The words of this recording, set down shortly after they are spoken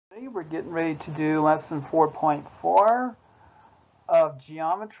We're getting ready to do lesson 4.4 of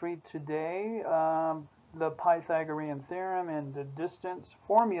geometry today. The Pythagorean theorem and the distance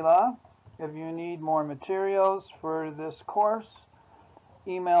formula. If you need more materials for this course,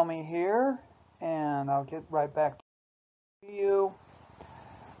 email me here and I'll get right back to you.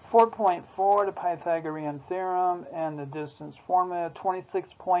 4.4, the Pythagorean theorem and the distance formula. 26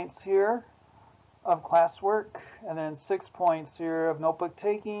 points here of classwork, and then 6 points here of notebook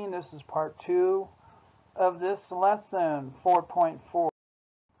taking. This is part 2 of this lesson, 4.4.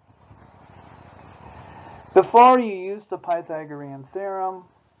 Before you use the Pythagorean theorem,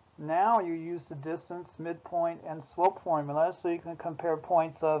 now you use the distance, midpoint, and slope formula so you can compare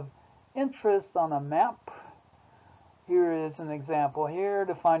points of interest on a map. Here is an example here.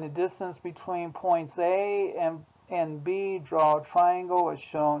 To find the distance between points A and B, draw a triangle as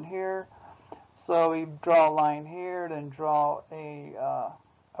shown here. So we draw a line here, then draw a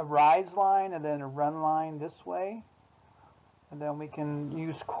rise line, and then a run line this way. And then we can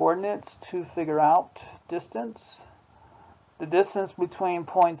use coordinates to figure out distance. The distance between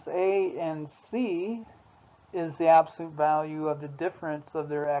points A and C is the absolute value of the difference of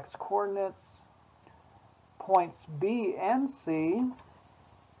their x-coordinates. Points B and C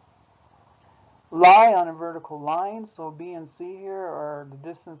lie on a vertical line, so B and C here, or the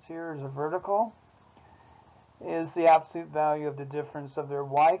distance here is a vertical, is the absolute value of the difference of their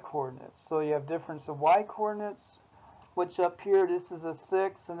y-coordinates. So you have difference of y-coordinates, which up here this is a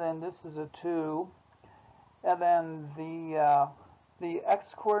 6 and then this is a 2, and then the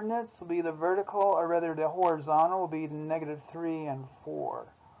x-coordinates will be the vertical, or rather the horizontal will be the -3 and 4.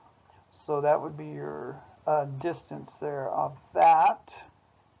 So that would be your distance there of that.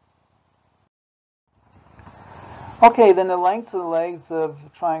 Okay, then the lengths of the legs of the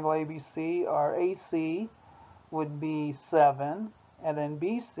triangle ABC are AC would be 7, and then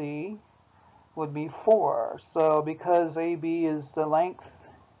BC would be 4. So because AB is the length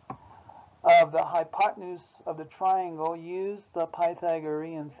of the hypotenuse of the triangle, use the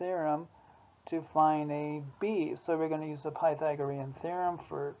Pythagorean theorem to find AB. So we're going to use the Pythagorean theorem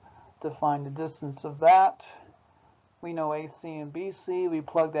to find the distance of that. We know AC and BC. We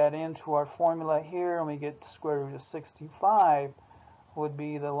plug that into our formula here, and we get the square root of 65 would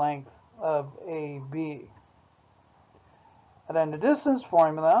be the length of AB. And then the distance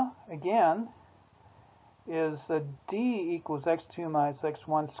formula, again, is D equals x2 minus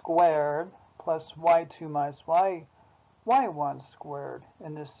x1 squared plus y2 minus y1 squared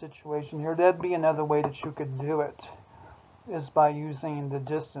in this situation here. That'd be another way that you could do it, is by using the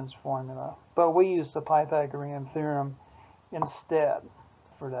distance formula. But we use the Pythagorean theorem instead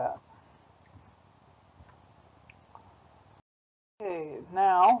for that. Okay,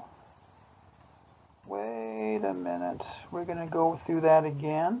 now, wait a minute. We're going to go through that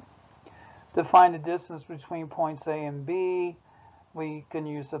again. To find the distance between points A and B, we can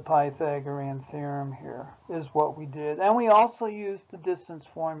use the Pythagorean theorem here, is what we did. And we also used the distance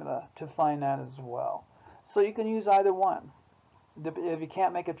formula to find that as well. So you can use either one. If you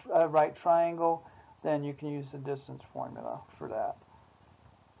can't make a right triangle, then you can use the distance formula for that.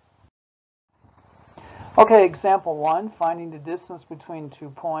 Okay, example 1, finding the distance between 2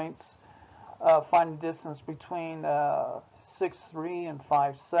 points. Find the distance between 6, 3 and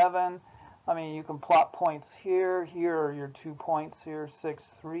 5, 7. I mean, you can plot points here. Here are your 2 points here. 6,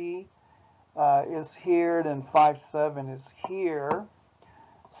 3 is here, then 5, 7 is here.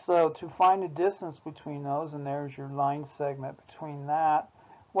 So to find the distance between those, and there's your line segment between that,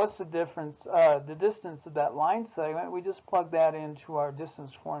 what's the difference? The distance of that line segment, we just plug that into our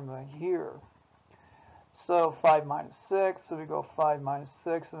distance formula here. So 5 minus 6, so we go 5 minus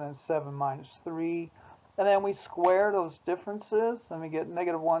 6, and then 7 minus 3. And then we square those differences, and we get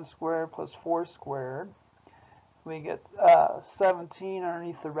 -1 squared plus 4 squared. We get 17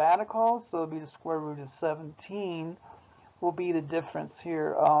 underneath the radical, so it'll be the square root of 17 will be the difference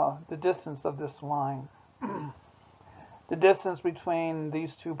here, the distance of this line. The distance between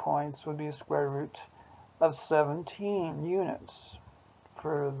these 2 points would be the square root of 17 units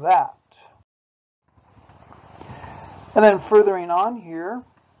for that. And then furthering on here,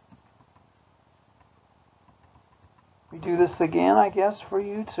 we do this again, I guess, for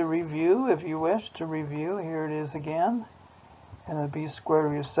you to review, if you wish to review. Here it is again, and it'll be square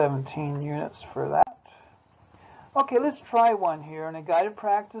root of 17 units for that. Okay, let's try one here, in a guided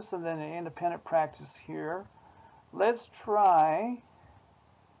practice and then an independent practice here. Let's try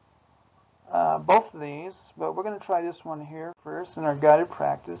both of these, but we're going to try this one here first in our guided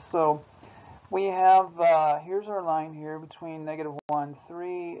practice. So we have, here's our line here between -1,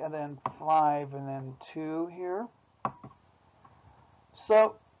 3, and then 5, and then 2 here.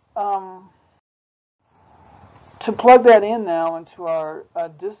 So To plug that in now into our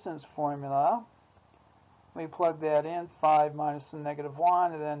distance formula, we plug that in, 5 minus the negative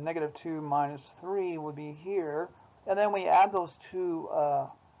 1, and then negative 2 minus 3 would be here. And then we add those two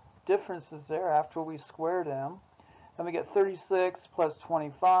differences there after we square them. And we get 36 plus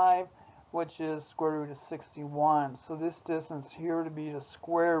 25, which is square root of 61. So this distance here would be the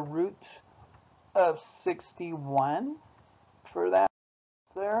square root of 61 for that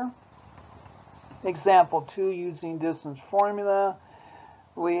there. Example 2, using distance formula.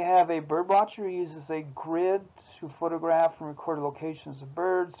 We have a bird watcher who uses a grid to photograph and record locations of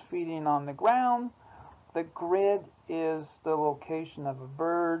birds feeding on the ground. The grid is the location of a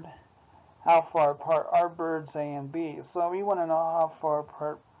bird. How far apart are birds A and B? So we want to know how far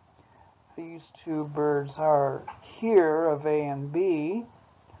apart these two birds are here of A and B.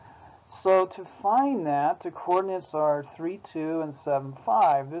 So to find that, the coordinates are 3, 2, and 7,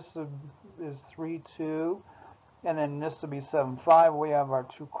 5. This is 3, 2, and then this will be 7, 5. We have our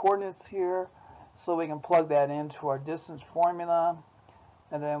two coordinates here, so we can plug that into our distance formula,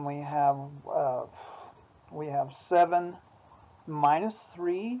 and then we have 7 minus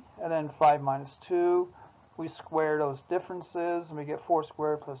 3, and then 5 minus 2. We square those differences, and we get 4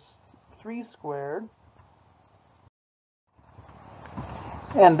 squared plus 3 squared.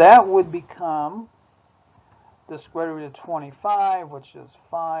 And that would become the square root of 25, which is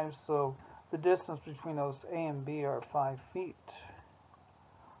 5. So the distance between those A and B are 5 feet.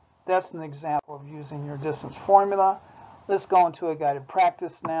 That's an example of using your distance formula. Let's go into a guided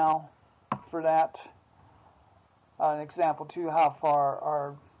practice now for that. Example 2, how far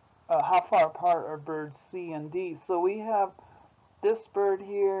apart are birds C and D? So we have this bird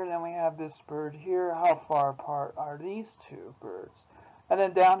here, then we have this bird here. How far apart are these two birds? And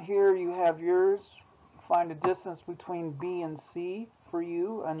then down here you have yours. Find the distance between B and C for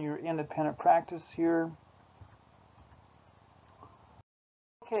you on your independent practice here.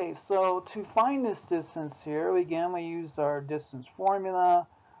 Okay, so to find this distance here, again we use our distance formula,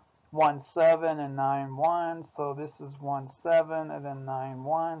 1, 7 and 9, 1. So this is 1, 7 and then 9,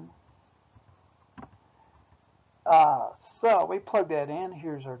 1. So we plug that in.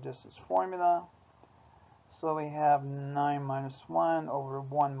 Here's our distance formula. So we have 9 minus 1 over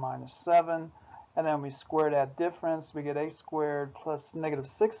 1 minus 7. And then we square that difference. We get a squared plus negative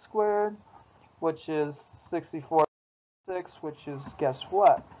 6 squared, which is 64 6, which is, guess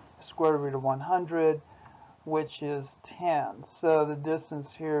what? Square root of 100, which is 10. So the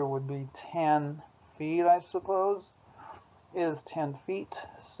distance here would be 10 feet, I suppose, is 10 feet.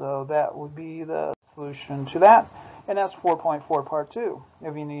 So that would be the solution to that. And that's 4.4 part 2.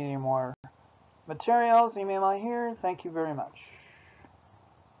 If you need any more materials, email me here. Thank you very much.